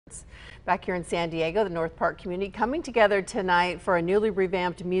Back here in San Diego, the North Park community coming together tonight for a newly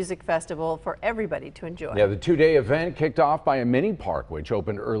revamped music festival for everybody to enjoy. Yeah, the two-day event kicked off by a mini park, which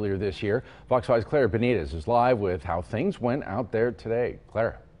opened earlier this year. Fox 5's Clara Benitez is live with how things went out there today.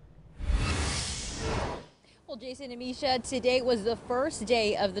 Clara. Well, Jason and Misha, today was the first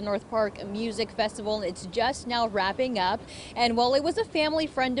day of the North Park Music Festival. It's just now wrapping up. And well, it was a family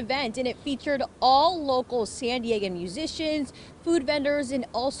friend event and it featured all local San Diego musicians, food vendors, and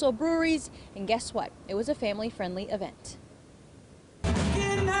also breweries. And guess what? It was a family friendly event. A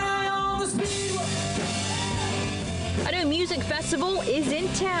new music festival is in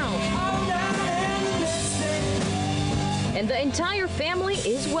town. And the entire family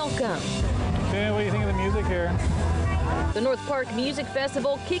is welcome. What do you think of the music here? The North Park Music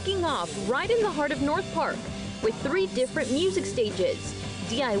Festival kicking off right in the heart of North Park with 3 different music stages,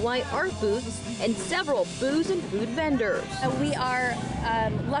 DIY art booths, and several booze and food vendors. We are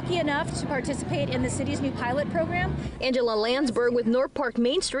lucky enough to participate in the city's new pilot program. Angela Landsberg with North Park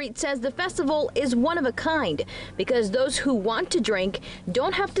Main Street says the festival is one of a kind because those who want to drink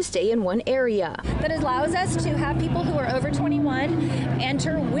don't have to stay in one area. That allows us to have people who are over 21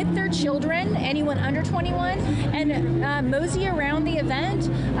 enter with their children, anyone under 21, and mosey around the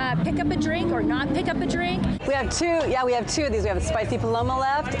event, pick up a drink or not pick up a drink. We have two of these. We have a spicy Paloma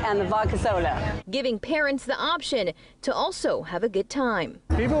left and the vodka soda. Giving parents the option to also have a good time.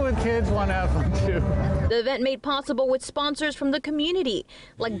 People with kids want to have fun too. The event made possible with sponsors from the community,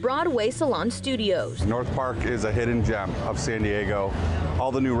 like Broadway Salon Studios. North Park is a hidden gem of San Diego.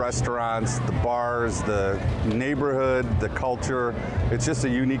 All the new restaurants, the bars, the neighborhood, the culture. It's just a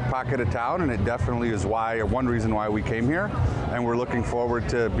unique pocket of town, and it definitely is one reason why we came here. And we're looking forward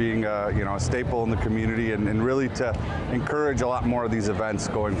to being a staple in the community and really to encourage a lot more of these events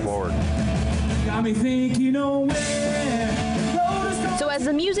going forward. So as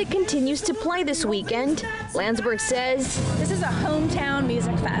the music continues to play this weekend, Landsberg says, this is a hometown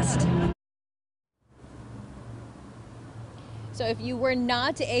music fest. So if you were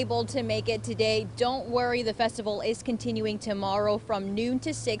not able to make it today, don't worry. The festival is continuing tomorrow from noon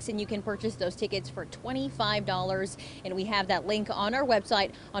to 6, and you can purchase those tickets for $25. And we have that link on our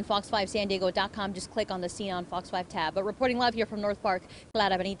website on fox5sandiego.com. Just click on the See on Fox 5 tab. But reporting live here from North Park,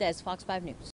 Clara Benitez, Fox 5 News.